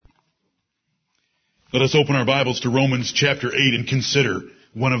Let us open our Bibles to Romans chapter 8 and consider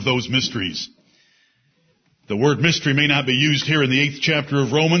one of those mysteries. The word mystery may not be used here in the 8th chapter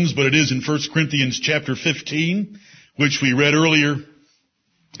of Romans, but it is in 1 Corinthians chapter 15, which we read earlier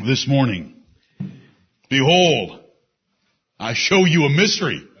this morning. Behold, I show you a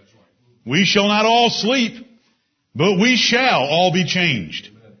mystery. We shall not all sleep, but we shall all be changed.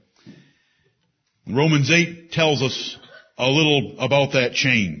 Romans 8 tells us a little about that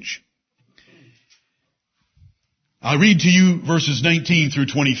change. I'll read to you verses 19 through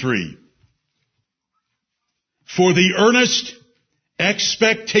 23. For the earnest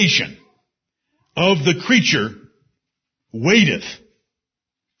expectation of the creature waiteth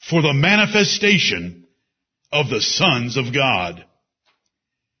for the manifestation of the sons of God.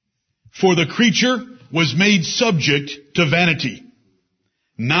 For the creature was made subject to vanity,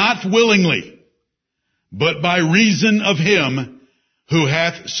 not willingly, but by reason of him who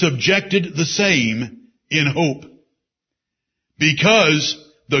hath subjected the same in hope. Because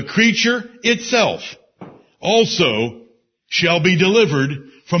the creature itself also shall be delivered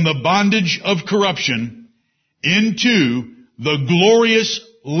from the bondage of corruption into the glorious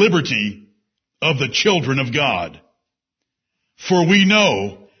liberty of the children of God. For we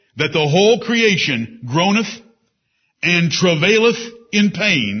know that the whole creation groaneth and travaileth in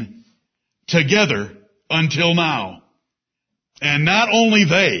pain together until now. And not only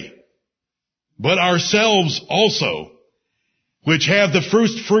they, but ourselves also, which have the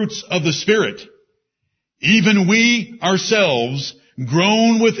first fruits of the Spirit, even we ourselves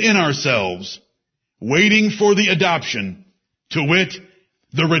groan within ourselves, waiting for the adoption, to wit,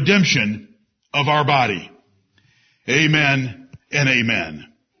 the redemption of our body. Amen and amen.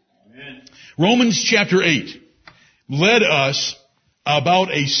 Amen. Romans chapter 8 led us about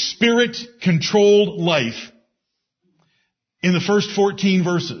a Spirit-controlled life in the first 14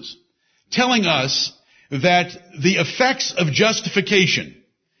 verses, telling us that the effects of justification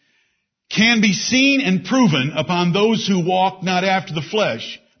can be seen and proven upon those who walk not after the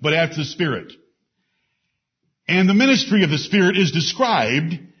flesh, but after the Spirit. And the ministry of the Spirit is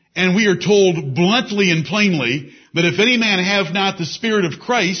described, and we are told bluntly and plainly that if any man have not the Spirit of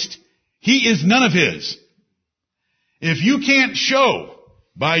Christ, he is none of his. If you can't show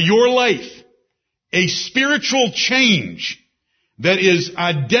by your life a spiritual change that is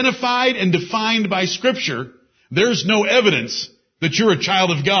identified and defined by Scripture, there's no evidence that you're a child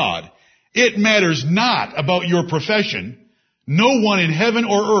of God. It matters not about your profession. No one in heaven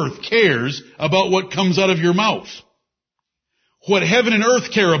or earth cares about what comes out of your mouth. What heaven and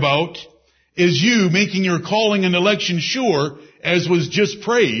earth care about is you making your calling and election sure, as was just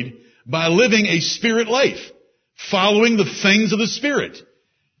prayed, by living a Spirit life, following the things of the Spirit,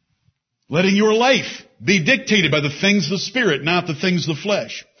 letting your life be dictated by the things of the Spirit, not the things of the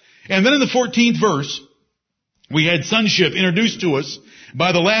flesh. And then in the 14th verse, we had sonship introduced to us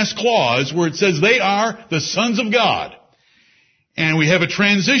by the last clause where it says they are the sons of God. And we have a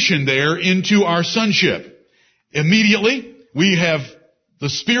transition there into our sonship. Immediately, we have the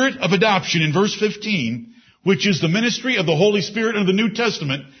Spirit of adoption in verse 15, which is the ministry of the Holy Spirit of the New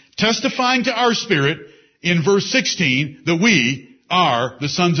Testament, testifying to our spirit in verse 16 that we are the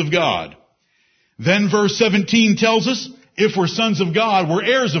sons of God. Then verse 17 tells us, if we're sons of God, we're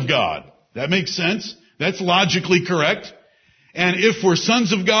heirs of God. That makes sense. That's logically correct. And if we're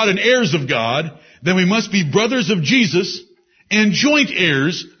sons of God and heirs of God, then we must be brothers of Jesus and joint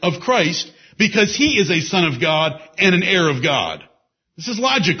heirs of Christ, because he is a son of God and an heir of God. This is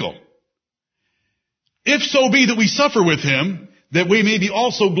logical. If so be that we suffer with him, that we may be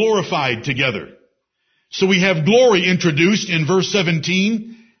also glorified together. So we have glory introduced in verse 17.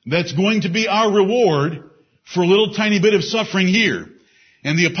 That's going to be our reward for a little tiny bit of suffering here.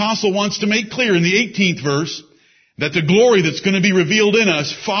 And the apostle wants to make clear in the 18th verse that the glory that's going to be revealed in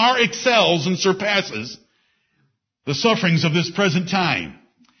us far excels and surpasses the sufferings of this present time.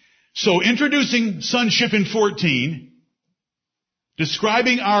 So introducing sonship in 14,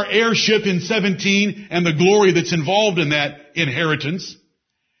 describing our heirship in 17 and the glory that's involved in that inheritance,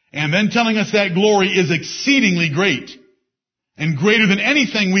 and then telling us that glory is exceedingly great and greater than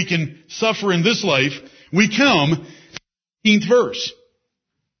anything we can suffer in this life, we come to the 19th verse.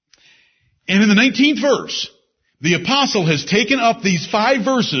 And in the 19th verse, the apostle has taken up these 5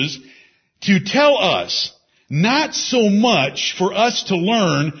 verses to tell us not so much for us to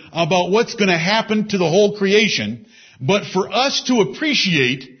learn about what's going to happen to the whole creation, but for us to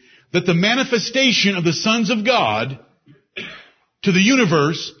appreciate that the manifestation of the sons of God to the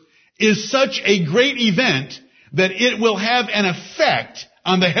universe is such a great event that it will have an effect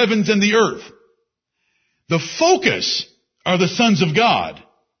on the heavens and the earth. The focus are the sons of God.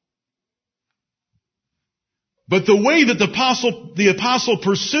 But the way that the apostle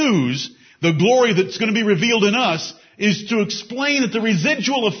pursues the glory that's going to be revealed in us is to explain that the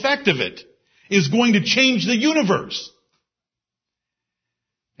residual effect of it is going to change the universe.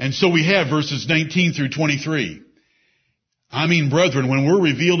 And so we have verses 19 through 23. I mean, brethren, when we're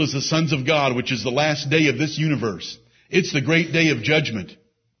revealed as the sons of God, which is the last day of this universe, it's the great day of judgment,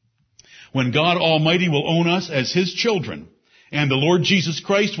 when God Almighty will own us as His children, and the Lord Jesus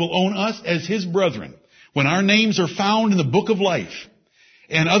Christ will own us as His brethren. When our names are found in the book of life,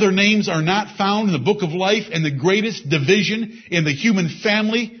 and other names are not found in the book of life, and the greatest division in the human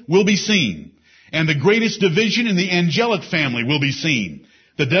family will be seen, and the greatest division in the angelic family will be seen.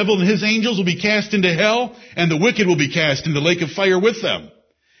 The devil and his angels will be cast into hell, and the wicked will be cast into the lake of fire with them.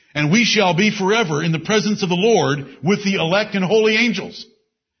 And we shall be forever in the presence of the Lord with the elect and holy angels.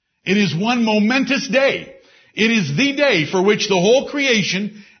 It is one momentous day. It is the day for which the whole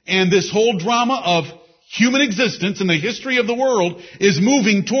creation and this whole drama of human existence and the history of the world is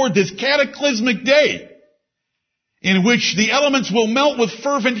moving toward this cataclysmic day in which the elements will melt with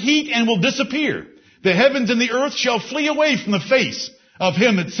fervent heat and will disappear. The heavens and the earth shall flee away from the face of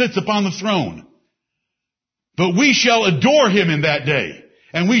Him that sits upon the throne. But we shall adore Him in that day,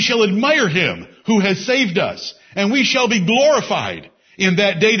 and we shall admire Him who has saved us, and we shall be glorified in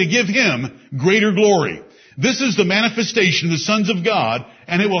that day to give Him greater glory. This is the manifestation of the sons of God,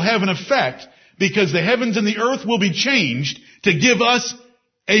 and it will have an effect because the heavens and the earth will be changed to give us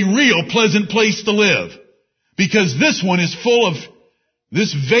a real pleasant place to live. Because this one is full of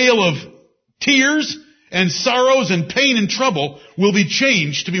this veil of tears and sorrows and pain and trouble will be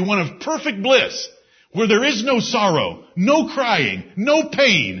changed to be one of perfect bliss, where there is no sorrow, no crying, no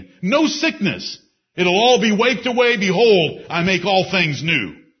pain, no sickness. It'll all be wiped away. Behold, I make all things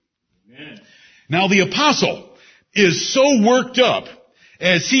new. Amen. Now the apostle is so worked up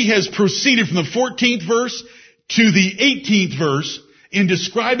as he has proceeded from the 14th verse to the 18th verse in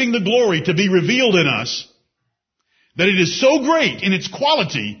describing the glory to be revealed in us, that it is so great in its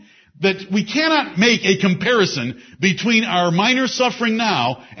quality that we cannot make a comparison between our minor suffering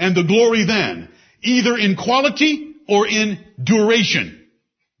now and the glory then, either in quality or in duration.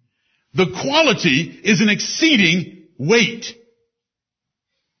 The quality is an exceeding weight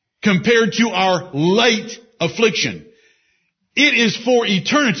compared to our light affliction. It is for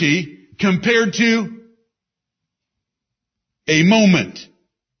eternity compared to a moment.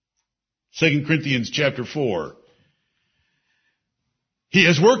 2 Corinthians chapter 4. He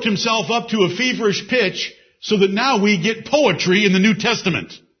has worked himself up to a feverish pitch so that now we get poetry in the New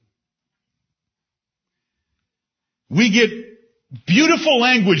Testament. We get beautiful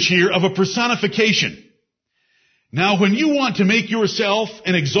language here of a personification. Now, when you want to make yourself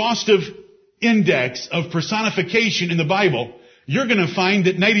an exhaustive index of personification in the Bible, you're going to find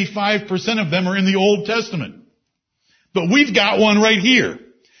that 95% of them are in the Old Testament. But we've got one right here,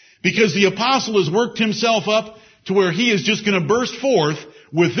 because the apostle has worked himself up to where he is just going to burst forth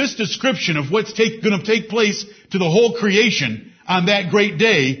with this description of what's going to take place to the whole creation on that great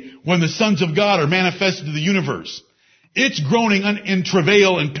day when the sons of God are manifested to the universe. It's groaning in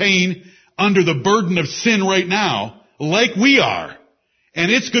travail and pain under the burden of sin right now, like we are.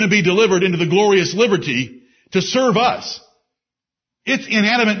 And it's going to be delivered into the glorious liberty to serve us. It's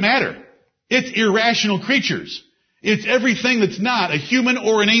inanimate matter. It's irrational creatures. It's everything that's not a human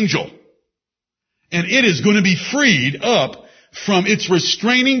or an angel. And it is going to be freed up from its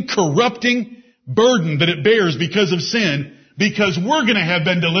restraining, corrupting burden that it bears because of sin, because we're going to have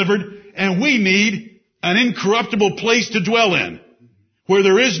been delivered, and we need an incorruptible place to dwell in, where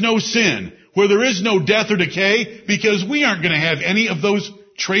there is no sin, where there is no death or decay, because we aren't going to have any of those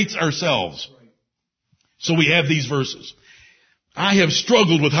traits ourselves. So we have these verses. I have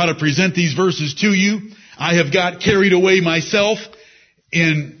struggled with how to present these verses to you. I have got carried away myself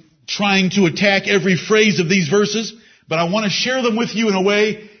in trying to attack every phrase of these verses, but I want to share them with you in a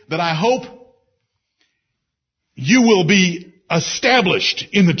way that I hope you will be established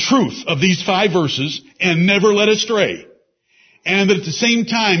in the truth of these 5 verses and never led astray. And that at the same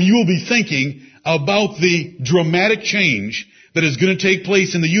time you will be thinking about the dramatic change that is going to take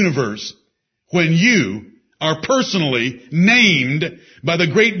place in the universe when you are personally named by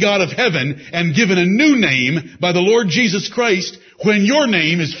the great God of heaven and given a new name by the Lord Jesus Christ when your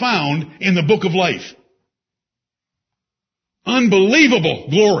name is found in the book of life. Unbelievable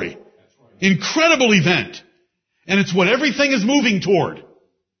glory. Incredible event. And it's what everything is moving toward.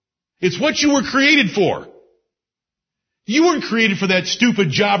 It's what you were created for. You weren't created for that stupid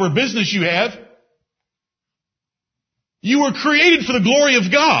job or business you have. You were created for the glory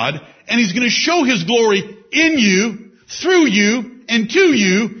of God, and He's going to show His glory in you, through you, and to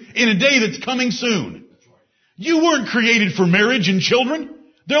you in a day that's coming soon. You weren't created for marriage and children.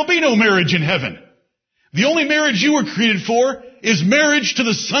 There'll be no marriage in heaven. The only marriage you were created for is marriage to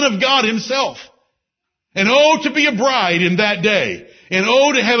the Son of God himself. And oh, to be a bride in that day. And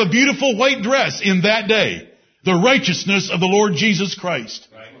oh, to have a beautiful white dress in that day. The righteousness of the Lord Jesus Christ.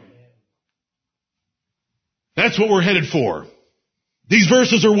 That's what we're headed for. These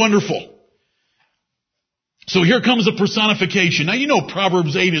verses are wonderful. So here comes a personification. Now you know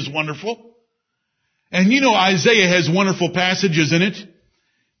Proverbs 8 is wonderful. And you know Isaiah has wonderful passages in it.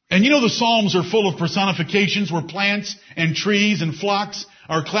 And you know the Psalms are full of personifications where plants and trees and flocks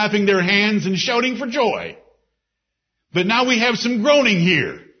are clapping their hands and shouting for joy. But now we have some groaning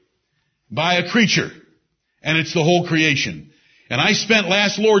here by a creature. And it's the whole creation. And I spent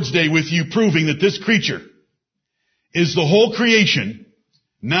last Lord's Day with you proving that this creature is the whole creation,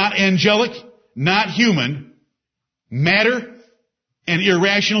 not angelic, not human, matter, and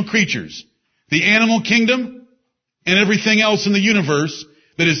irrational creatures. The animal kingdom and everything else in the universe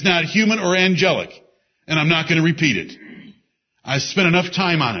that is not human or angelic. And I'm not going to repeat it. I spent enough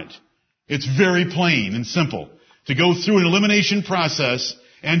time on it. It's very plain and simple to go through an elimination process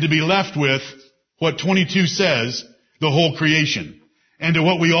and to be left with what 22 says, the whole creation. And to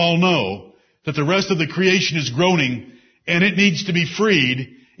what we all know, that the rest of the creation is groaning and it needs to be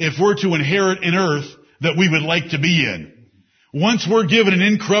freed if we're to inherit an earth that we would like to be in. Once we're given an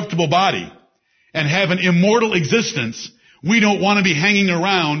incorruptible body and have an immortal existence, we don't want to be hanging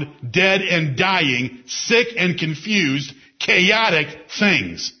around dead and dying, sick and confused, chaotic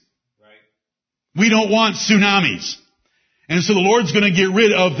things. Right. We don't want tsunamis. And so the Lord's going to get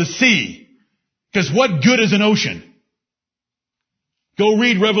rid of the sea. Because what good is an ocean? Go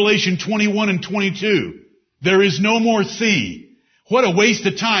read Revelation 21 and 22. There is no more sea. What a waste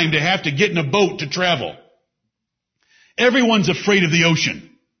of time to have to get in a boat to travel. Everyone's afraid of the ocean.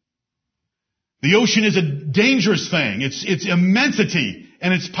 The ocean is a dangerous thing. Its immensity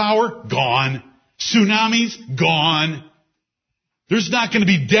and its power, gone. Tsunamis, gone. There's not going to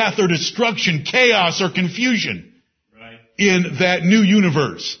be death or destruction, chaos or confusion in that new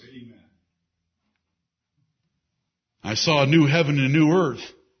universe. I saw a new heaven and a new earth,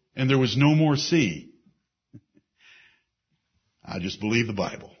 and there was no more sea. I just believe the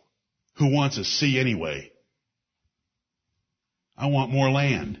Bible. Who wants a sea anyway? I want more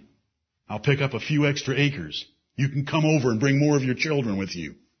land. I'll pick up a few extra acres. You can come over and bring more of your children with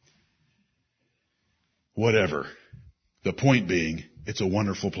you. Whatever. The point being, it's a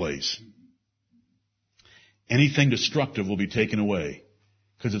wonderful place. Anything destructive will be taken away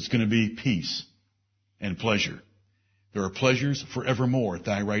because it's going to be peace and pleasure. There are pleasures forevermore at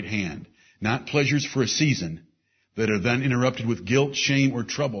thy right hand, not pleasures for a season that are then interrupted with guilt, shame, or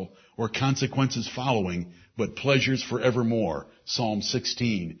trouble, or consequences following, but pleasures forevermore. Psalm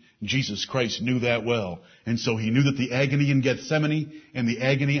 16. Jesus Christ knew that well. And so he knew that the agony in Gethsemane and the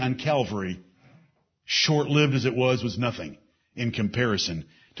agony on Calvary, short-lived as it was nothing in comparison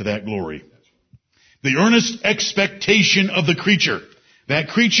to that glory. The earnest expectation of the creature. That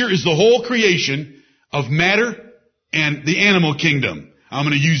creature is the whole creation of matter and the animal kingdom. I'm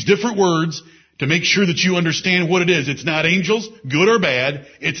going to use different words to make sure that you understand what it is. It's not angels, good or bad.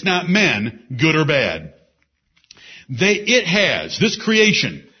 It's not men, good or bad. This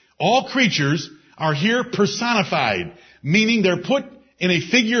creation, all creatures are here personified, meaning they're put in a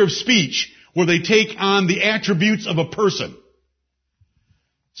figure of speech where they take on the attributes of a person.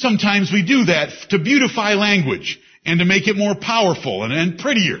 Sometimes we do that to beautify language and to make it more powerful and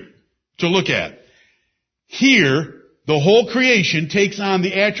prettier to look at. Here, the whole creation takes on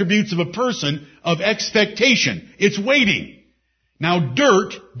the attributes of a person of expectation. It's waiting. Now,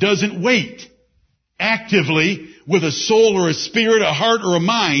 dirt doesn't wait actively with a soul or a spirit, a heart or a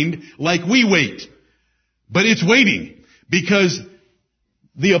mind like we wait. But it's waiting because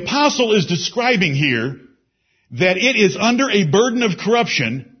the apostle is describing here that it is under a burden of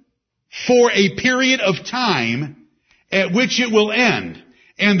corruption for a period of time at which it will end.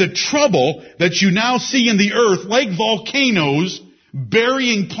 And the trouble that you now see in the earth, like volcanoes,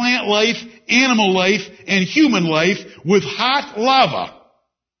 burying plant life, animal life, and human life with hot lava,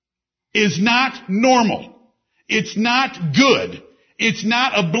 is not normal. It's not good. It's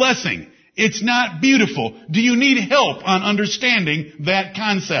not a blessing. It's not beautiful. Do you need help on understanding that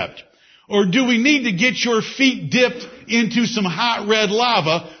concept? Or do we need to get your feet dipped into some hot red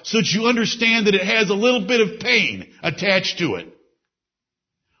lava so that you understand that it has a little bit of pain attached to it?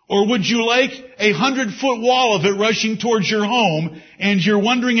 Or would you like a 100-foot wall of it rushing towards your home and you're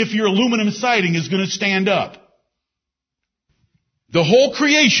wondering if your aluminum siding is going to stand up? The whole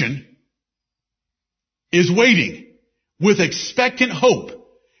creation is waiting with expectant hope.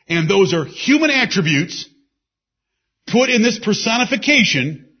 And those are human attributes put in this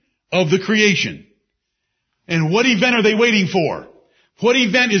personification of the creation. And what event are they waiting for? What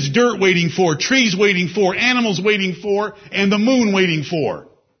event is dirt waiting for, trees waiting for, animals waiting for, and the moon waiting for?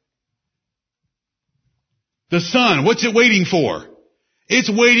 The sun, what's it waiting for? It's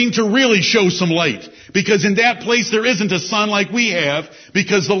waiting to really show some light. Because in that place there isn't a sun like we have,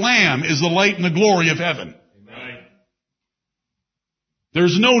 because the Lamb is the light and the glory of heaven. Amen.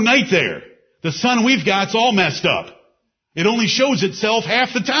 There's no night there. The sun we've got's all messed up. It only shows itself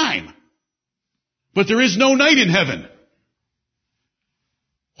half the time. But there is no night in heaven.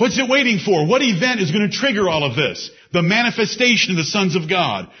 What's it waiting for? What event is going to trigger all of this? The manifestation of the sons of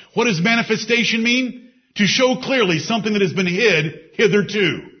God. What does manifestation mean? To show clearly something that has been hid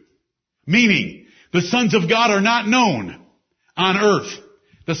hitherto. Meaning, the sons of God are not known on earth.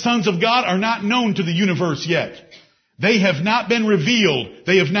 The sons of God are not known to the universe yet. They have not been revealed.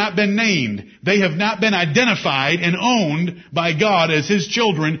 They have not been named. They have not been identified and owned by God as His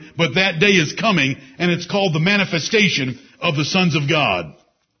children, but that day is coming, and it's called the manifestation of the sons of God.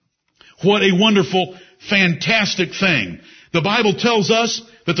 What a wonderful, fantastic thing. The Bible tells us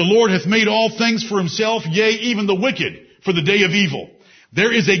that the Lord hath made all things for Himself, yea, even the wicked, for the day of evil.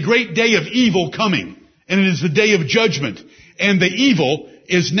 There is a great day of evil coming, and it is the day of judgment. And the evil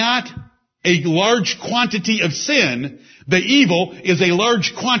is not a large quantity of sin. The evil is a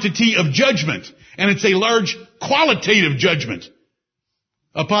large quantity of judgment, and it's a large qualitative judgment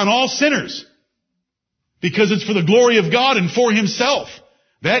upon all sinners, because it's for the glory of God and for Himself.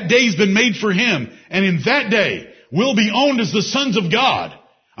 That day's been made for Him, and in that day we'll be owned as the sons of God.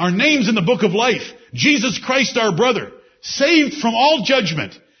 Our names in the book of life. Jesus Christ our brother, saved from all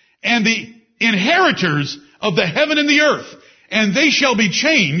judgment, and the inheritors of the heaven and the earth. And they shall be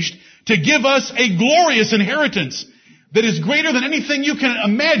changed to give us a glorious inheritance that is greater than anything you can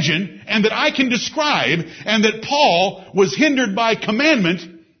imagine and that I can describe, and that Paul was hindered by commandment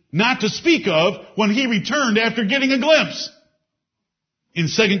not to speak of when he returned after getting a glimpse. In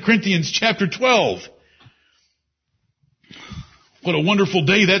 2 Corinthians chapter 12. What a wonderful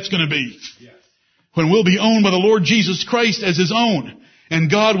day that's going to be. Yes. When we'll be owned by the Lord Jesus Christ as His own, and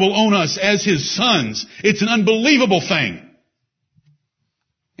God will own us as His sons. It's an unbelievable thing.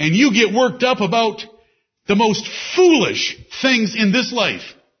 And you get worked up about the most foolish things in this life.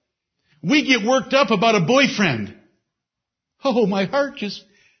 We get worked up about a boyfriend. Oh, my heart just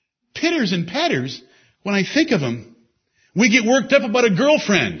pitters and patters when I think of him. We get worked up about a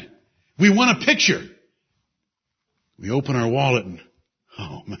girlfriend. We want a picture. We open our wallet and,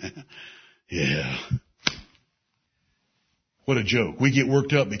 oh man, yeah. What a joke. We get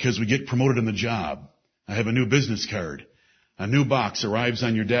worked up because we get promoted in the job. I have a new business card. A new box arrives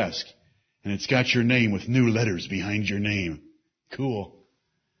on your desk, and it's got your name with new letters behind your name. Cool.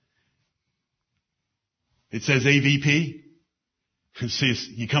 It says AVP. See,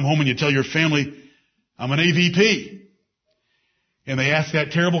 you come home and you tell your family, I'm an AVP. And they ask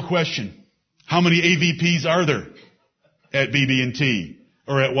that terrible question. How many AVPs are there at BB&T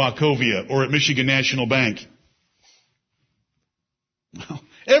or at Wachovia or at Michigan National Bank? Well,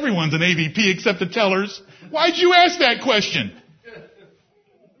 everyone's an AVP except the tellers. Why'd you ask that question?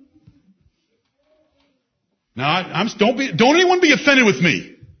 Now, don't anyone be offended with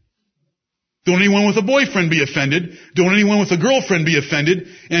me. Don't anyone with a boyfriend be offended. Don't anyone with a girlfriend be offended.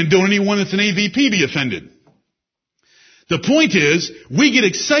 And don't anyone that's an AVP be offended. The point is, we get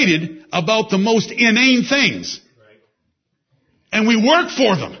excited about the most inane things. And we work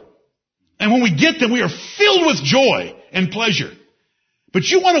for them. And when we get them, we are filled with joy and pleasure. But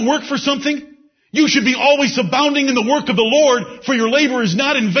you want to work for something? You should be always abounding in the work of the Lord, for your labor is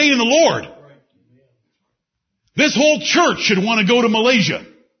not in vain in the Lord. This whole church should want to go to Malaysia.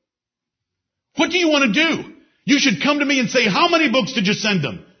 What do you want to do? You should come to me and say, how many books did you send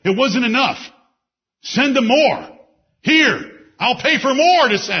them? It wasn't enough. Send them more. Here, I'll pay for more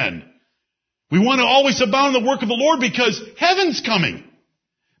to send. We want to always abound in the work of the Lord because heaven's coming.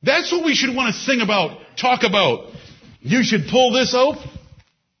 That's what we should want to sing about, talk about. You should pull this out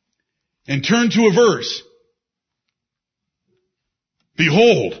and turn to a verse.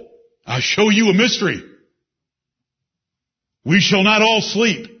 Behold, I show you a mystery. We shall not all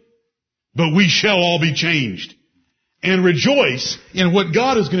sleep, but we shall all be changed. And rejoice in what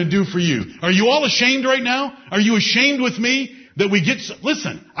God is going to do for you. Are you all ashamed right now? Are you ashamed with me that we get...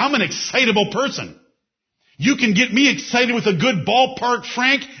 Listen, I'm an excitable person. You can get me excited with a good ballpark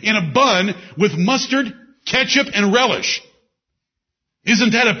frank in a bun with mustard, ketchup, and relish.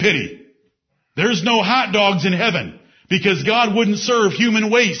 Isn't that a pity? There's no hot dogs in heaven because God wouldn't serve human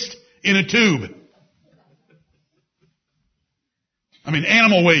waste in a tube.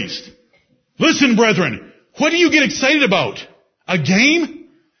 Animal waste. Listen, brethren, What do you get excited about? A game?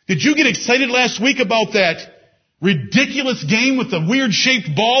 Did you get excited last week about that ridiculous game with the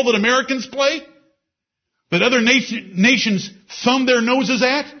weird-shaped ball that Americans play? That other nations thumb their noses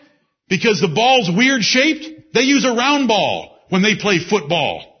at? Because the ball's weird-shaped? They use a round ball when they play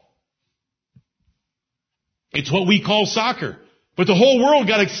football. It's what we call soccer. But the whole world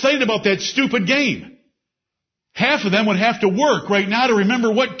got excited about that stupid game. Half of them would have to work right now to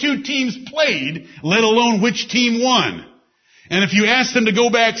remember what two teams played, let alone which team won. And if you asked them to go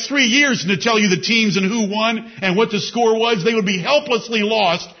back 3 years and to tell you the teams and who won and what the score was, they would be helplessly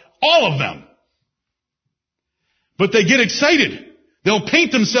lost, all of them. But they get excited. They'll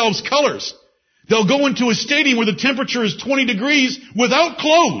paint themselves colors. They'll go into a stadium where the temperature is 20 degrees without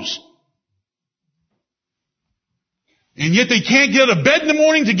clothes. And yet they can't get out of bed in the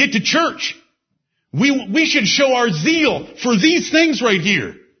morning to get to church. We should show our zeal for these things right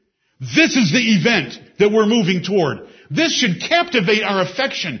here. This is the event that we're moving toward. This should captivate our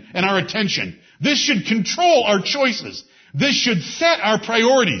affection and our attention. This should control our choices. This should set our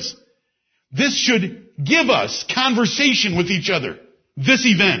priorities. This should give us conversation with each other. This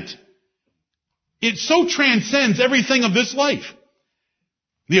event. It so transcends everything of this life.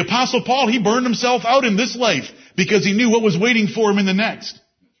 The Apostle Paul, he burned himself out in this life because he knew what was waiting for him in the next.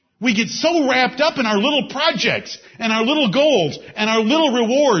 We get so wrapped up in our little projects and our little goals and our little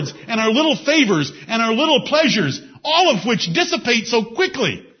rewards and our little favors and our little pleasures, all of which dissipate so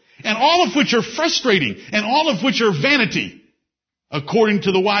quickly and all of which are frustrating and all of which are vanity, according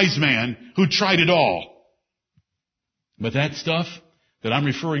to the wise man who tried it all. But that stuff that I'm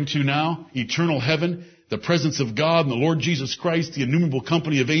referring to now, eternal heaven, the presence of God and the Lord Jesus Christ, the innumerable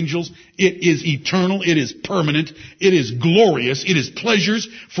company of angels, it is eternal, it is permanent, it is glorious, it is pleasures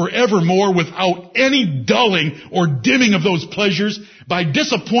forevermore without any dulling or dimming of those pleasures by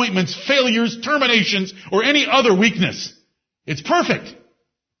disappointments, failures, terminations, or any other weakness. It's perfect.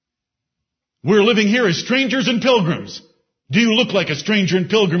 We're living here as strangers and pilgrims. Do you look like a stranger and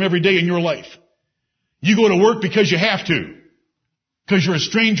pilgrim every day in your life? You go to work because you have to. Because you're a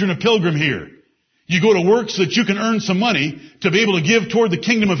stranger and a pilgrim here. You go to work so that you can earn some money to be able to give toward the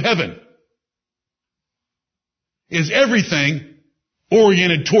kingdom of heaven. Is everything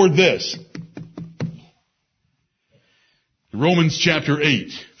oriented toward this? Romans chapter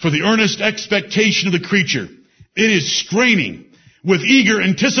 8. For the earnest expectation of the creature, it is straining with eager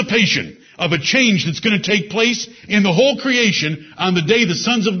anticipation of a change that's going to take place in the whole creation on the day the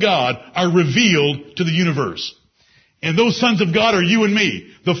sons of God are revealed to the universe. And those sons of God are you and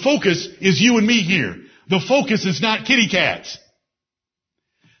me. The focus is you and me here. The focus is not kitty cats.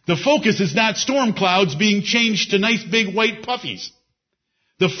 The focus is not storm clouds being changed to nice big white puffies.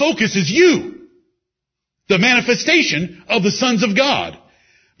 The focus is you. The manifestation of the sons of God.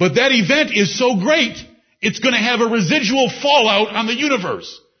 But that event is so great, it's going to have a residual fallout on the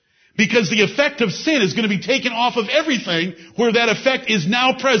universe. Because the effect of sin is going to be taken off of everything where that effect is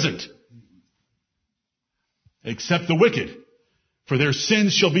now present. Except the wicked, for their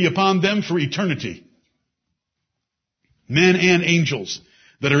sins shall be upon them for eternity. Men and angels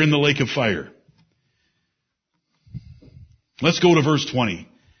that are in the lake of fire. Let's go to verse 20.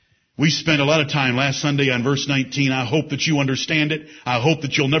 We spent a lot of time last Sunday on verse 19. I hope that you understand it. I hope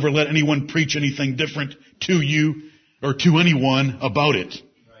that you'll never let anyone preach anything different to you or to anyone about it.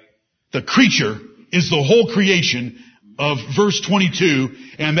 The creature is the whole creation of verse 22,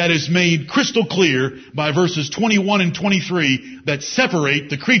 and that is made crystal clear by verses 21 and 23 that separate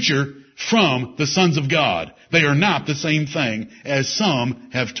the creature from the sons of God. They are not the same thing as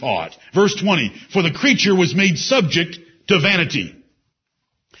some have taught. Verse 20, for the creature was made subject to vanity.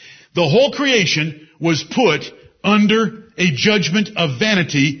 The whole creation was put under a judgment of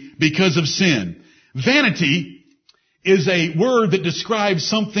vanity because of sin. Vanity is a word that describes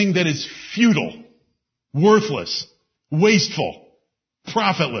something that is futile, worthless, wasteful,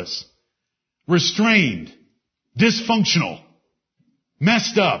 profitless, restrained, dysfunctional,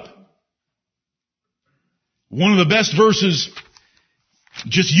 messed up. One of the best verses,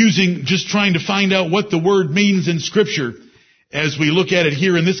 just trying to find out what the word means in Scripture as we look at it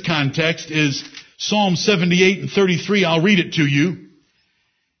here in this context, is Psalm 78 and 33. I'll read it to you.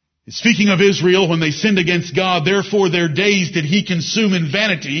 Speaking of Israel, when they sinned against God, therefore their days did he consume in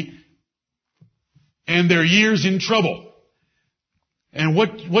vanity, and their years in trouble. And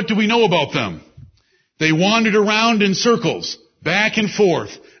what do we know about them? They wandered around in circles, back and forth,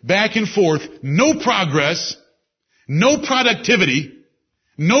 no progress, no productivity,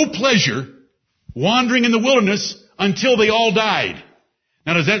 no pleasure, wandering in the wilderness until they all died.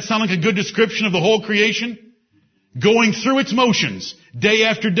 Now, does that sound like a good description of the whole creation? Going through its motions, day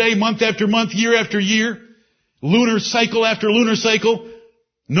after day, month after month, year after year, lunar cycle after lunar cycle,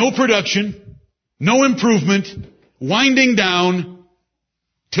 no production, no improvement, winding down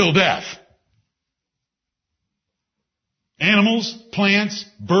till death. Animals, plants,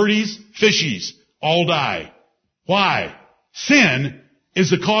 birdies, fishies all die. Why? Sin is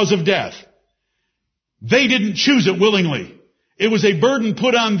the cause of death. They didn't choose it willingly. It was a burden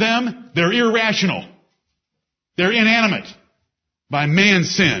put on them. They're irrational. They're inanimate by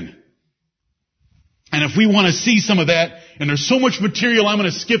man's sin. And if we want to see some of that, and there's so much material I'm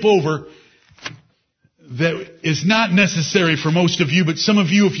going to skip over that is not necessary for most of you, but some of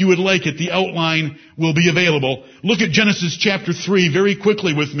you, if you would like it, the outline will be available. Look at Genesis chapter 3 very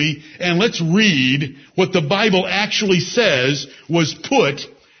quickly with me, and let's read what the Bible actually says was put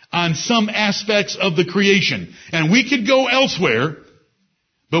on some aspects of the creation. And we could go elsewhere,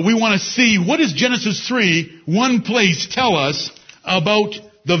 but we want to see what does Genesis 3, one place, tell us about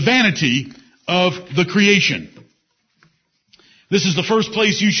the vanity of the creation. This is the first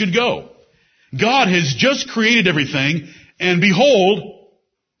place you should go. God has just created everything, and behold,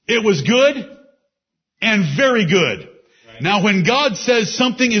 it was good and very good. Right. Now, when God says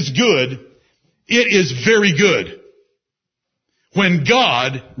something is good, it is very good. When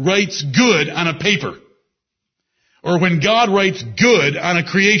God writes good on a paper, or when God writes good on a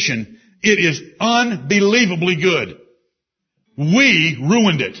creation, it is unbelievably good. We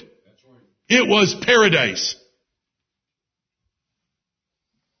ruined it. It was paradise.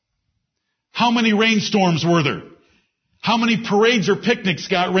 How many rainstorms were there? How many parades or picnics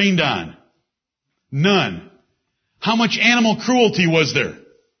got rained on? None. How much animal cruelty was there?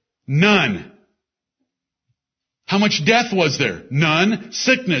 None. How much death was there? None.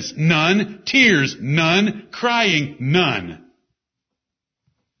 Sickness? None. Tears? None. Crying? None.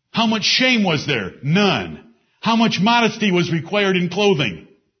 How much shame was there? None. How much modesty was required in clothing?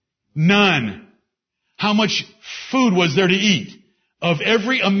 None. How much food was there to eat? Of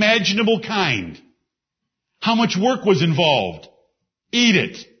every imaginable kind. How much work was involved? Eat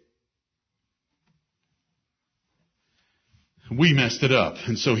it. We messed it up.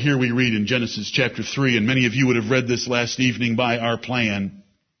 And so here we read in Genesis chapter 3, and many of you would have read this last evening by our plan.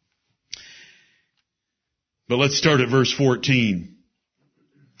 But let's start at verse 14.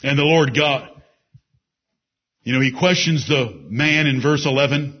 And the Lord God, he questions the man in verse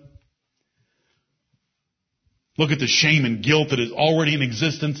 11. Look at the shame and guilt that is already in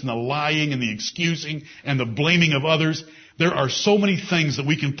existence, and the lying and the excusing and the blaming of others. There are so many things that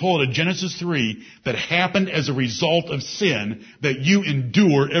we can pull out of Genesis 3 that happened as a result of sin that you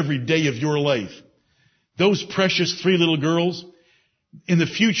endure every day of your life. Those precious 3 little girls, in the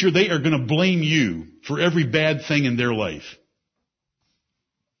future they are going to blame you for every bad thing in their life.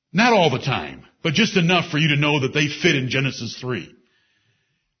 Not all the time, but just enough for you to know that they fit in Genesis 3.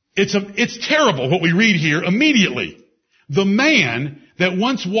 It's terrible what we read here immediately. The man that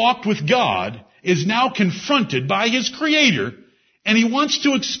once walked with God is now confronted by his Creator, and he wants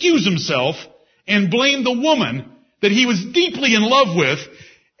to excuse himself and blame the woman that he was deeply in love with,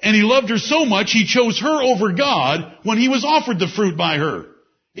 and he loved her so much he chose her over God when he was offered the fruit by her.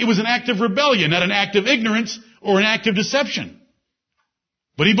 It was an act of rebellion, not an act of ignorance or an act of deception.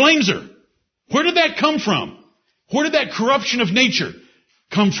 But he blames her. Where did that come from? Where did that corruption of nature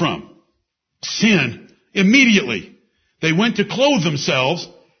come from? Sin. Immediately. They went to clothe themselves.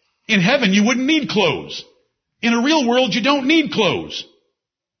 In heaven, you wouldn't need clothes. In a real world, you don't need clothes.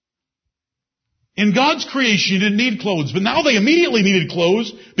 In God's creation, you didn't need clothes. But now they immediately needed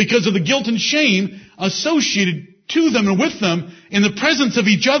clothes because of the guilt and shame associated to them and with them in the presence of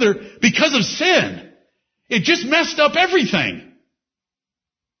each other because of sin. It just messed up everything.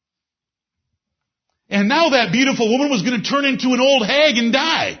 And now that beautiful woman was going to turn into an old hag and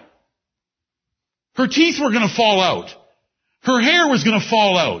die. Her teeth were going to fall out. Her hair was going to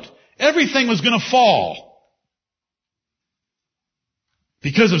fall out. Everything was going to fall.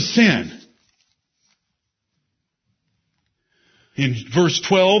 Because of sin. In verse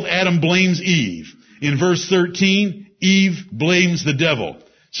 12, Adam blames Eve. In verse 13, Eve blames the devil.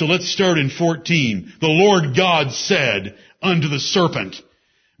 So let's start in 14. The Lord God said unto the serpent,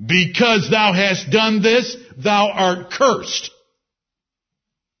 because thou hast done this, thou art cursed.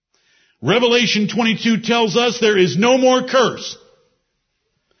 Revelation 22 tells us there is no more curse.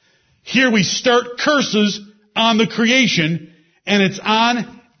 Here we start curses on the creation, and it's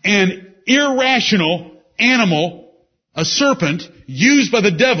on an irrational animal, a serpent, used by the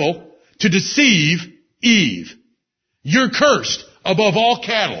devil to deceive Eve. You're cursed above all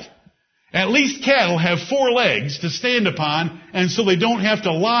cattle. At least cattle have 4 legs to stand upon, and so they don't have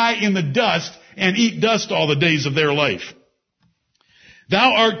to lie in the dust and eat dust all the days of their life.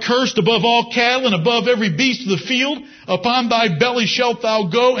 Thou art cursed above all cattle and above every beast of the field. Upon thy belly shalt thou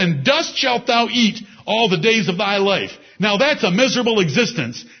go, and dust shalt thou eat all the days of thy life. Now that's a miserable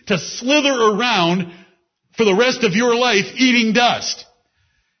existence, to slither around for the rest of your life eating dust.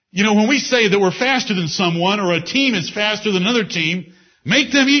 You know, when we say that we're faster than someone, or a team is faster than another team,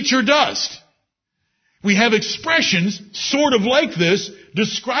 make them eat your dust. We have expressions sort of like this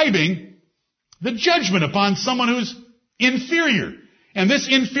describing the judgment upon someone who's inferior. And this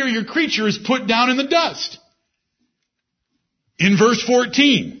inferior creature is put down in the dust. In verse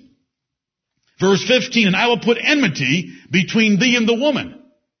 14, verse 15, and I will put enmity between thee and the woman.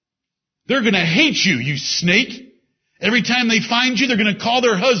 They're going to hate you, you snake. Every time they find you, they're going to call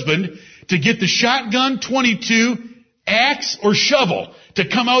their husband to get the shotgun, 22, axe, or shovel to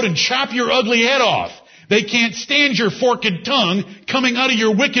come out and chop your ugly head off. They can't stand your forked tongue coming out of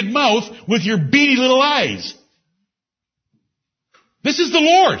your wicked mouth with your beady little eyes. This is the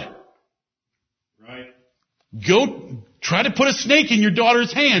Lord. Right. Go try to put a snake in your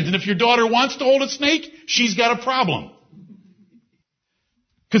daughter's hands, and if your daughter wants to hold a snake, she's got a problem.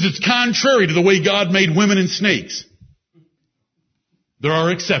 Because it's contrary to the way God made women and snakes. There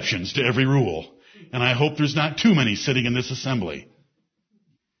are exceptions to every rule, and I hope there's not too many sitting in this assembly.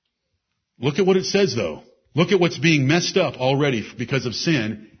 Look at what it says, though. Look at what's being messed up already because of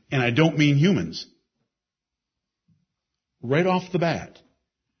sin, and I don't mean humans. Right off the bat,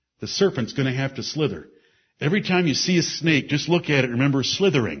 the serpent's going to have to slither. Every time you see a snake, just look at it, remember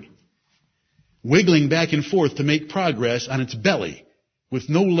slithering. Wiggling back and forth to make progress on its belly. With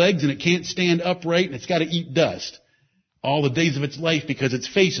no legs and it can't stand upright and it's got to eat dust. All the days of its life because its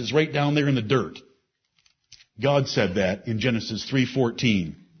face is right down there in the dirt. God said that in Genesis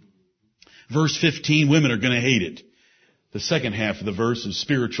 3:14. Verse 15, women are going to hate it. The second half of the verse is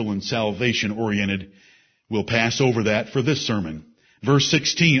spiritual and salvation oriented. We'll pass over that for this sermon. Verse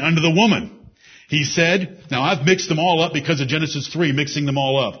 16, unto the woman, he said, now I've mixed them all up because of Genesis 3, mixing them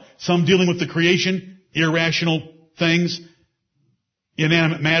all up. Some dealing with the creation, irrational things,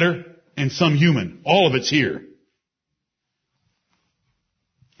 inanimate matter, and some human. All of it's here.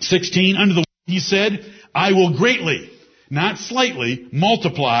 16, unto the woman, he said, I will greatly, not slightly,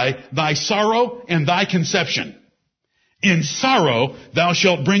 multiply thy sorrow and thy conception. In sorrow thou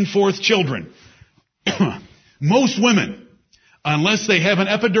shalt bring forth children. Most women, unless they have an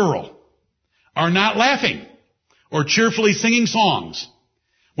epidural, are not laughing or cheerfully singing songs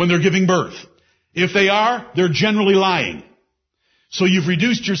when they're giving birth. If they are, they're generally lying. So you've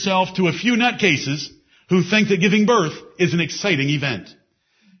reduced yourself to a few nutcases who think that giving birth is an exciting event.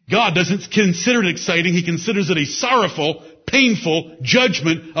 God doesn't consider it exciting. He considers it a sorrowful, painful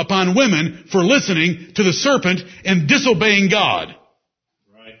judgment upon women for listening to the serpent and disobeying God.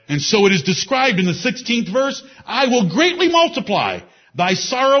 And so it is described in the 16th verse, I will greatly multiply thy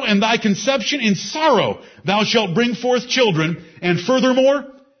sorrow and thy conception. In sorrow thou shalt bring forth children. And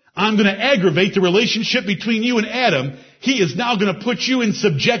furthermore, I'm going to aggravate the relationship between you and Adam. He is now going to put you in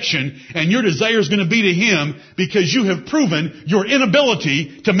subjection, and your desire is going to be to him because you have proven your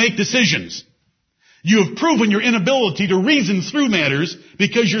inability to make decisions. You have proven your inability to reason through matters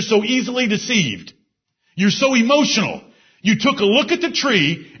because you're so easily deceived. You're so emotional. You took a look at the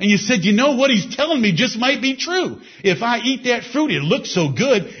tree and you said, you know what he's telling me just might be true. If I eat that fruit, it looks so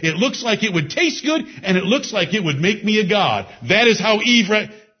good. It looks like it would taste good and it looks like it would make me a god. That is how Eve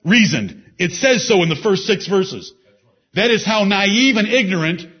reasoned. It says so in the first 6 verses. That is how naive and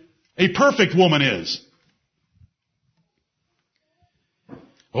ignorant a perfect woman is.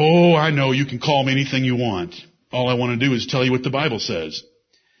 Oh, I know you can call me anything you want. All I want to do is tell you what the Bible says.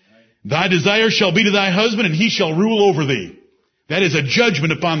 Thy desire shall be to thy husband, and he shall rule over thee. That is a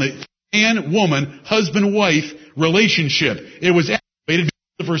judgment upon the man-woman, husband-wife relationship. It was activated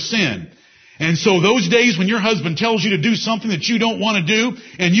because of her sin. And so those days when your husband tells you to do something that you don't want to do,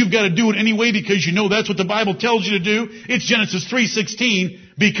 and you've got to do it anyway because you know that's what the Bible tells you to do, it's Genesis 3:16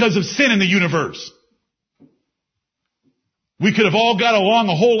 because of sin in the universe. We could have all got along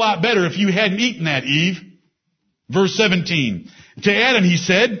a whole lot better if you hadn't eaten that, Eve. Verse 17. To Adam he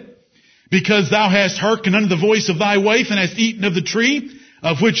said, because thou hast hearkened unto the voice of thy wife, and hast eaten of the tree,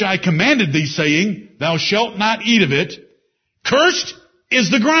 of which I commanded thee, saying, thou shalt not eat of it. Cursed is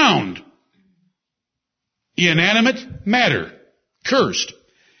the ground. Inanimate matter. Cursed.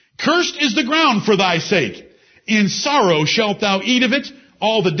 Cursed is the ground for thy sake. In sorrow shalt thou eat of it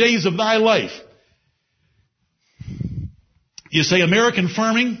all the days of thy life. You say American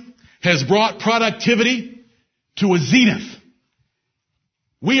farming has brought productivity to a zenith.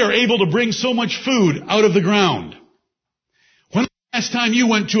 We are able to bring so much food out of the ground. When was the last time you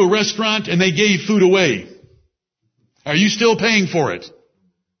went to a restaurant and they gave food away? Are you still paying for it?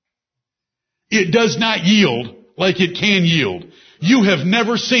 It does not yield like it can yield. You have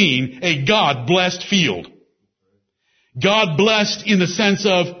never seen a God-blessed field. God-blessed in the sense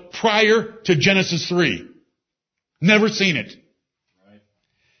of prior to Genesis 3. Never seen it.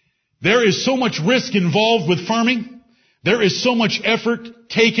 There is so much risk involved with farming. There is so much effort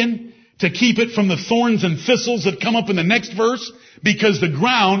taken to keep it from the thorns and thistles that come up in the next verse because the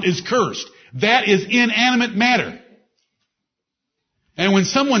ground is cursed. That is inanimate matter. And when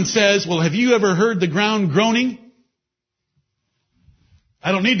someone says, well, have you ever heard the ground groaning?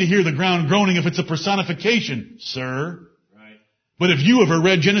 I don't need to hear the ground groaning if it's a personification, sir. Right. But if you ever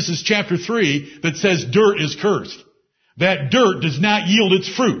read Genesis chapter 3 that says dirt is cursed, that dirt does not yield its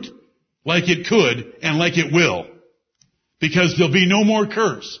fruit like it could and like it will. Because there'll be no more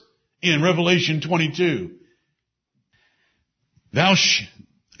curse in Revelation 22.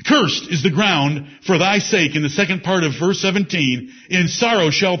 Cursed is the ground for thy sake, in the second part of verse 17. In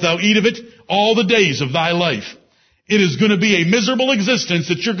sorrow shalt thou eat of it all the days of thy life. It is going to be a miserable existence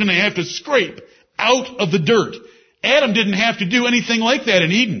that you're going to have to scrape out of the dirt. Adam didn't have to do anything like that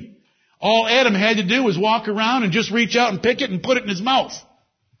in Eden. All Adam had to do was walk around and just reach out and pick it and put it in his mouth.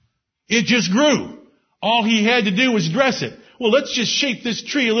 It just grew. All he had to do was dress it. Well, let's just shape this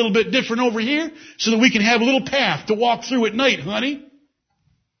tree a little bit different over here so that we can have a little path to walk through at night, honey.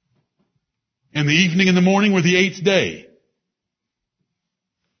 And the evening and the morning were the eighth day.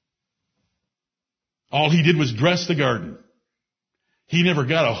 All he did was dress the garden. He never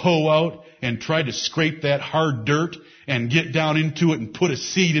got a hoe out and tried to scrape that hard dirt and get down into it and put a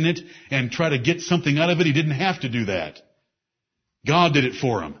seed in it and try to get something out of it. He didn't have to do that. God did it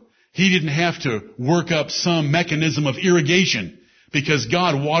for him. He didn't have to work up some mechanism of irrigation because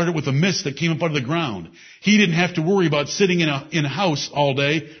God watered it with a mist that came up out of the ground. He didn't have to worry about sitting in a house all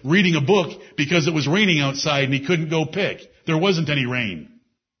day reading a book because it was raining outside and he couldn't go pick. There wasn't any rain.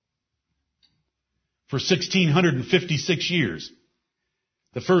 For 1,656 years,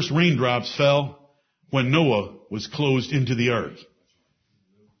 the first raindrops fell when Noah was closed into the ark.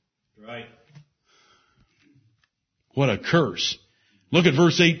 Right. What a curse. Look at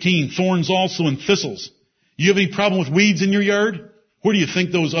verse 18. Thorns also and thistles. You have any problem with weeds in your yard? Where do you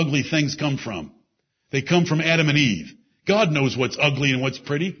think those ugly things come from? They come from Adam and Eve. God knows what's ugly and what's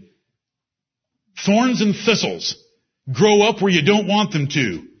pretty. Thorns and thistles grow up where you don't want them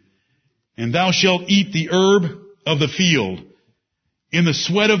to. And thou shalt eat the herb of the field. In the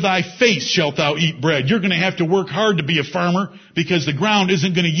sweat of thy face shalt thou eat bread. You're going to have to work hard to be a farmer because the ground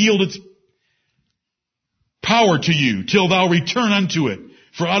isn't going to yield its power to you till thou return unto it.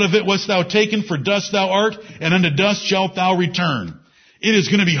 For out of it wast thou taken, for dust thou art, and unto dust shalt thou return. It is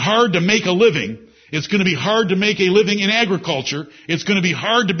going to be hard to make a living. It's going to be hard to make a living in agriculture. It's going to be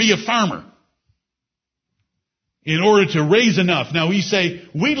hard to be a farmer in order to raise enough. Now we say,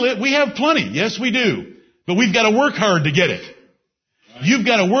 we have plenty. Yes, we do. But we've got to work hard to get it. Right. You've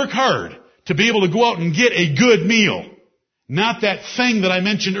got to work hard to be able to go out and get a good meal. Not that thing that I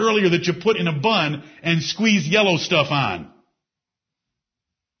mentioned earlier that you put in a bun and squeeze yellow stuff on.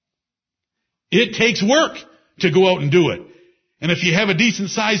 It takes work to go out and do it. And if you have a decent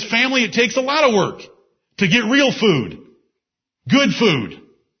sized family, it takes a lot of work to get real food. Good food.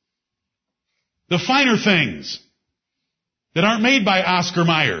 The finer things that aren't made by Oscar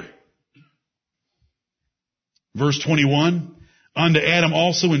Mayer. Verse 21, unto Adam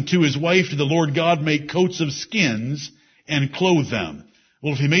also and to his wife did the Lord God make coats of skins and clothe them.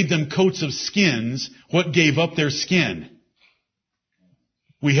 Well, if he made them coats of skins, what gave up their skin?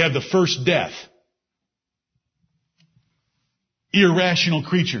 We have the first death. Irrational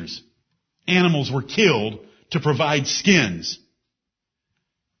creatures. Animals were killed to provide skins.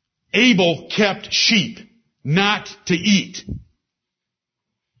 Abel kept sheep, not to eat.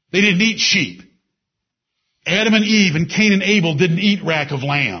 They didn't eat sheep. Adam and Eve and Cain and Abel didn't eat rack of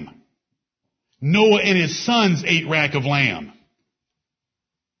lamb. Noah and his sons ate rack of lamb.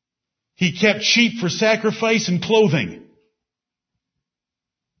 He kept sheep for sacrifice and clothing.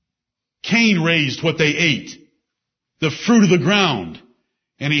 Cain raised what they ate, the fruit of the ground,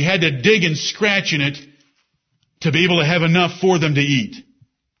 and he had to dig and scratch in it to be able to have enough for them to eat.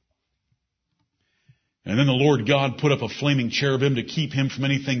 And then the Lord God put up a flaming cherubim to keep him from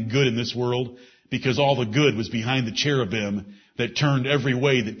anything good in this world, because all the good was behind the cherubim that turned every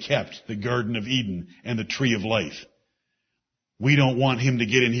way that kept the Garden of Eden and the tree of life. We don't want him to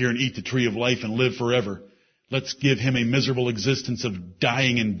get in here and eat the tree of life and live forever. Let's give him a miserable existence of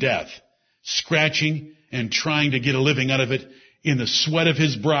dying and death, scratching and trying to get a living out of it. In the sweat of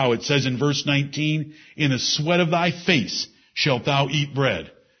his brow, it says in verse 19, in the sweat of thy face shalt thou eat bread.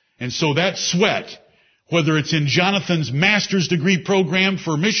 And so that sweat, whether it's in Jonathan's master's degree program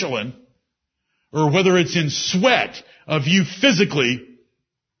for Michelin, or whether it's in sweat of you physically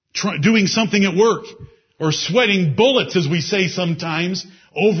doing something at work, or sweating bullets, as we say sometimes,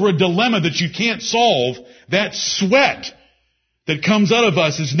 over a dilemma that you can't solve, that sweat that comes out of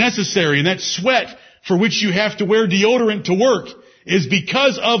us is necessary, and that sweat for which you have to wear deodorant to work is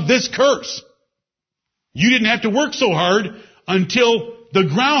because of this curse. You didn't have to work so hard until the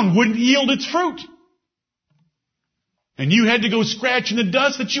ground wouldn't yield its fruit. And you had to go scratch in the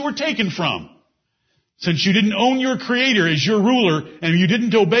dust that you were taken from. Since you didn't own your Creator as your ruler and you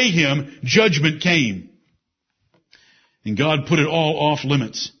didn't obey Him, judgment came. And God put it all off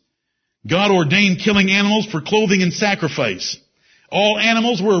limits. God ordained killing animals for clothing and sacrifice. All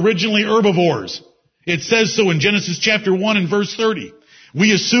animals were originally herbivores. It says so in Genesis chapter 1 and verse 30.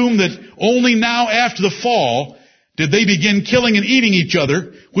 We assume that only now after the fall did they begin killing and eating each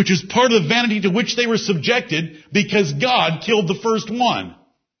other, which is part of the vanity to which they were subjected because God killed the first one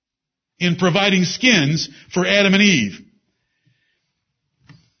in providing skins for Adam and Eve.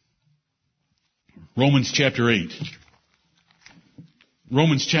 Romans chapter 8.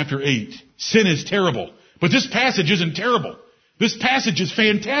 Romans chapter 8. Sin is terrible. But this passage isn't terrible. This passage is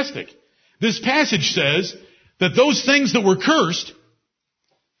fantastic. This passage says that those things that were cursed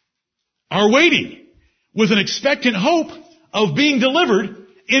are waiting with an expectant hope of being delivered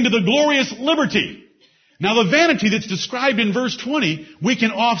into the glorious liberty. Now the vanity that's described in verse 20, we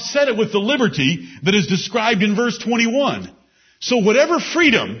can offset it with the liberty that is described in verse 21. So whatever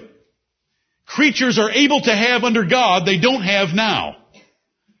freedom creatures are able to have under God, they don't have now.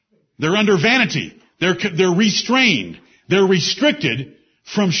 They're under vanity. They're restrained. They're restricted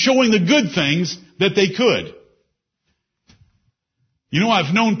from showing the good things that they could. You know,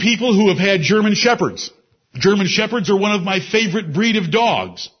 I've known people who have had German Shepherds. German Shepherds are one of my favorite breed of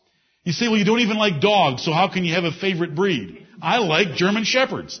dogs. You say, well, you don't even like dogs, so how can you have a favorite breed? I like German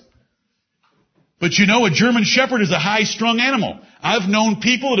Shepherds. But you know, a German Shepherd is a high-strung animal. I've known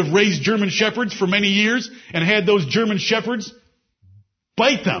people that have raised German Shepherds for many years and had those German Shepherds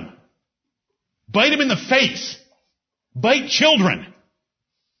bite them. Bite them in the face. Bite children.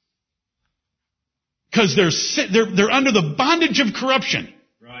 Because they're under the bondage of corruption.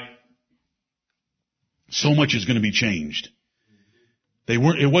 Right. So much is going to be changed.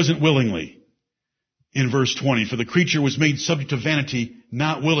 It wasn't willingly. In verse 20, for the creature was made subject to vanity,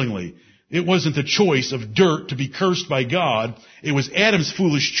 not willingly. It wasn't the choice of dirt to be cursed by God. It was Adam's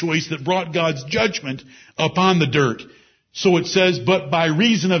foolish choice that brought God's judgment upon the dirt. So it says, but by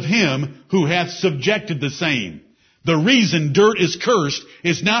reason of him who hath subjected the same. The reason dirt is cursed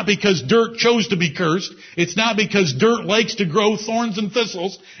is not because dirt chose to be cursed. It's not because dirt likes to grow thorns and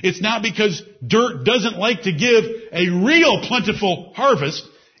thistles. It's not because dirt doesn't like to give a real plentiful harvest.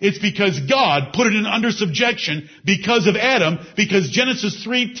 It's because God put it under subjection because of Adam, because Genesis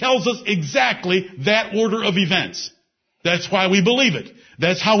 3 tells us exactly that order of events. That's why we believe it.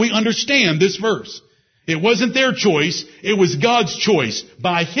 That's how we understand this verse. It wasn't their choice. It was God's choice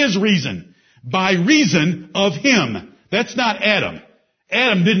by His reason. By reason of Him. That's not Adam.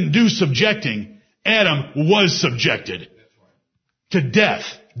 Adam didn't do subjecting. Adam was subjected to death,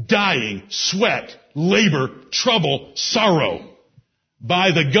 dying, sweat, labor, trouble, sorrow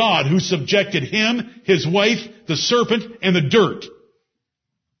by the God who subjected him, his wife, the serpent, and the dirt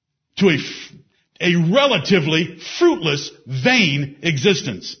to a relatively fruitless, vain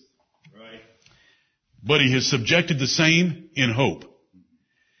existence. Right. But He has subjected the same in hope.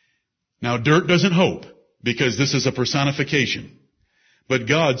 Now, dirt doesn't hope, because this is a personification. But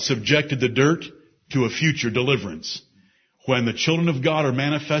God subjected the dirt to a future deliverance. When the children of God are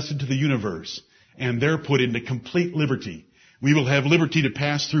manifested to the universe, and they're put into complete liberty, we will have liberty to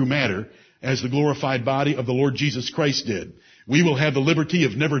pass through matter, as the glorified body of the Lord Jesus Christ did. We will have the liberty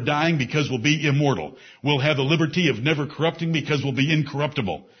of never dying because we'll be immortal. We'll have the liberty of never corrupting because we'll be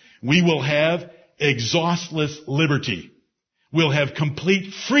incorruptible. We will have exhaustless liberty. We'll have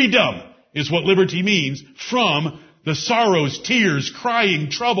complete freedom, is what liberty means, from the sorrows, tears,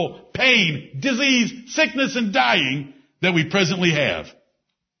 crying, trouble, pain, disease, sickness, and dying that we presently have.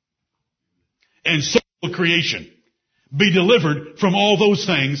 And so will creation be delivered from all those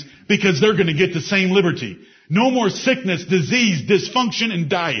things, because they're going to get the same liberty. No more sickness, disease, dysfunction, and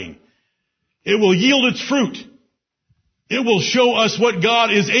dying. It will yield its fruit. It will show us what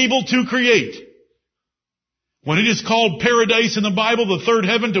God is able to create. When it is called paradise in the Bible, the third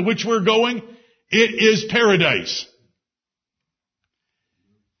heaven to which we're going, it is paradise.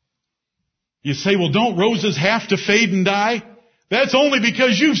 You say, well, don't roses have to fade and die? That's only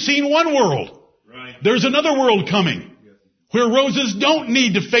because you've seen one world. Right. There's another world coming where roses don't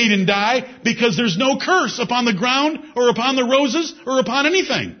need to fade and die, because there's no curse upon the ground or upon the roses or upon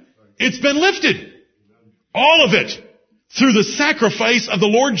anything. It's been lifted. All of it. Through the sacrifice of the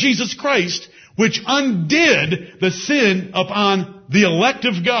Lord Jesus Christ, which undid the sin upon the elect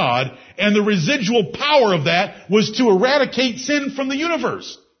of God, and the residual power of that was to eradicate sin from the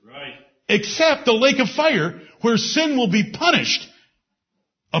universe. Right. Except the lake of fire, where sin will be punished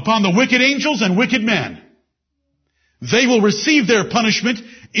upon the wicked angels and wicked men. They will receive their punishment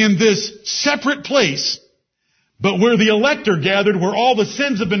in this separate place, but where the elect are gathered, where all the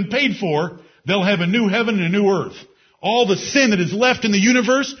sins have been paid for, they'll have a new heaven and a new earth. All the sin that is left in the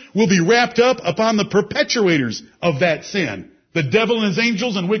universe will be wrapped up upon the perpetuators of that sin, the devil and his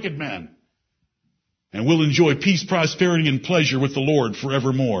angels and wicked men. And we'll enjoy peace, prosperity, and pleasure with the Lord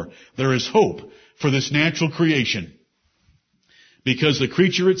forevermore. There is hope for this natural creation, because the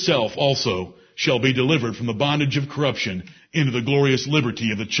creature itself also shall be delivered from the bondage of corruption into the glorious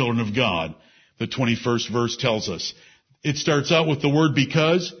liberty of the children of God. The 21st verse tells us. It starts out with the word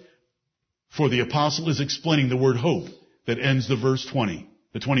because, for the apostle is explaining the word hope that ends the verse 20,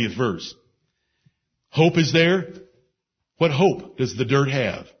 the 20th verse. Hope is there. What hope does the dirt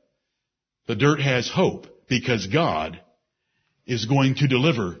have? The dirt has hope because God is going to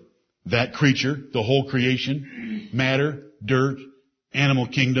deliver that creature, the whole creation, matter, dirt, animal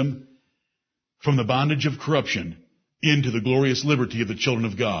kingdom, from the bondage of corruption into the glorious liberty of the children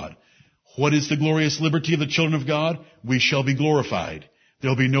of God. What is the glorious liberty of the children of God? We shall be glorified.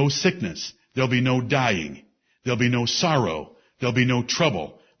 There'll be no sickness. There'll be no dying. There'll be no sorrow. There'll be no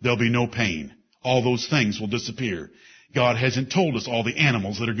trouble. There'll be no pain. All those things will disappear. God hasn't told us all the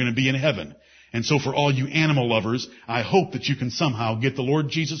animals that are going to be in heaven. And so for all you animal lovers, I hope that you can somehow get the Lord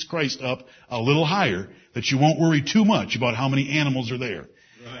Jesus Christ up a little higher, that you won't worry too much about how many animals are there.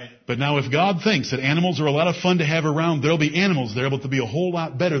 Right. But now if God thinks that animals are a lot of fun to have around, there'll be animals there, but they'll be a whole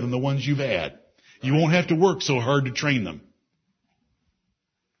lot better than the ones you've had. You won't have to work so hard to train them.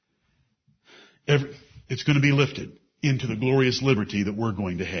 It's going to be lifted into the glorious liberty that we're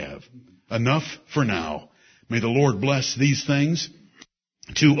going to have. Enough for now. May the Lord bless these things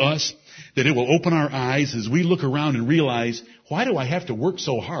to us, that it will open our eyes as we look around and realize, why do I have to work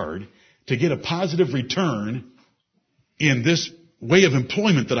so hard to get a positive return in this way of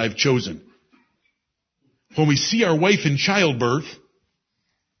employment that I've chosen? When we see our wife in childbirth,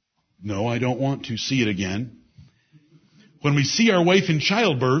 no, I don't want to see it again. When we see our wife in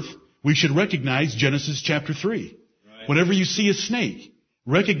childbirth, we should recognize Genesis chapter 3. Right. Whenever you see a snake,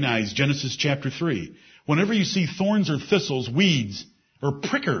 recognize Genesis chapter 3. Whenever you see thorns or thistles, weeds, or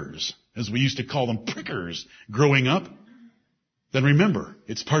prickers, as we used to call them, prickers, growing up, then remember,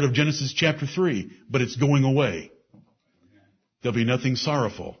 it's part of Genesis chapter 3, but it's going away. There'll be nothing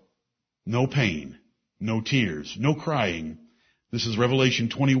sorrowful, no pain, no tears, no crying. This is Revelation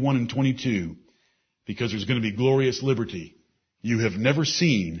 21 and 22, because there's going to be glorious liberty. You have never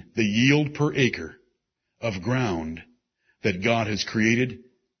seen the yield per acre of ground that God has created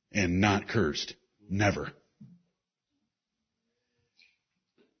and not cursed. Never.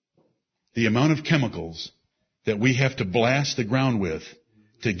 The amount of chemicals that we have to blast the ground with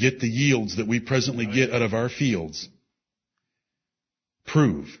to get the yields that we presently get out of our fields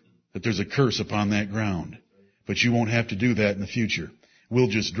prove that there's a curse upon that ground. But you won't have to do that in the future. We'll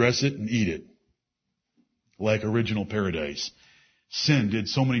just dress it and eat it like original paradise. Sin did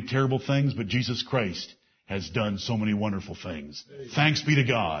so many terrible things, but Jesus Christ has done so many wonderful things. Thanks be to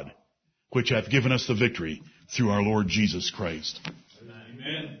God, which hath given us the victory through our Lord Jesus Christ.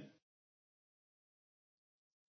 Amen.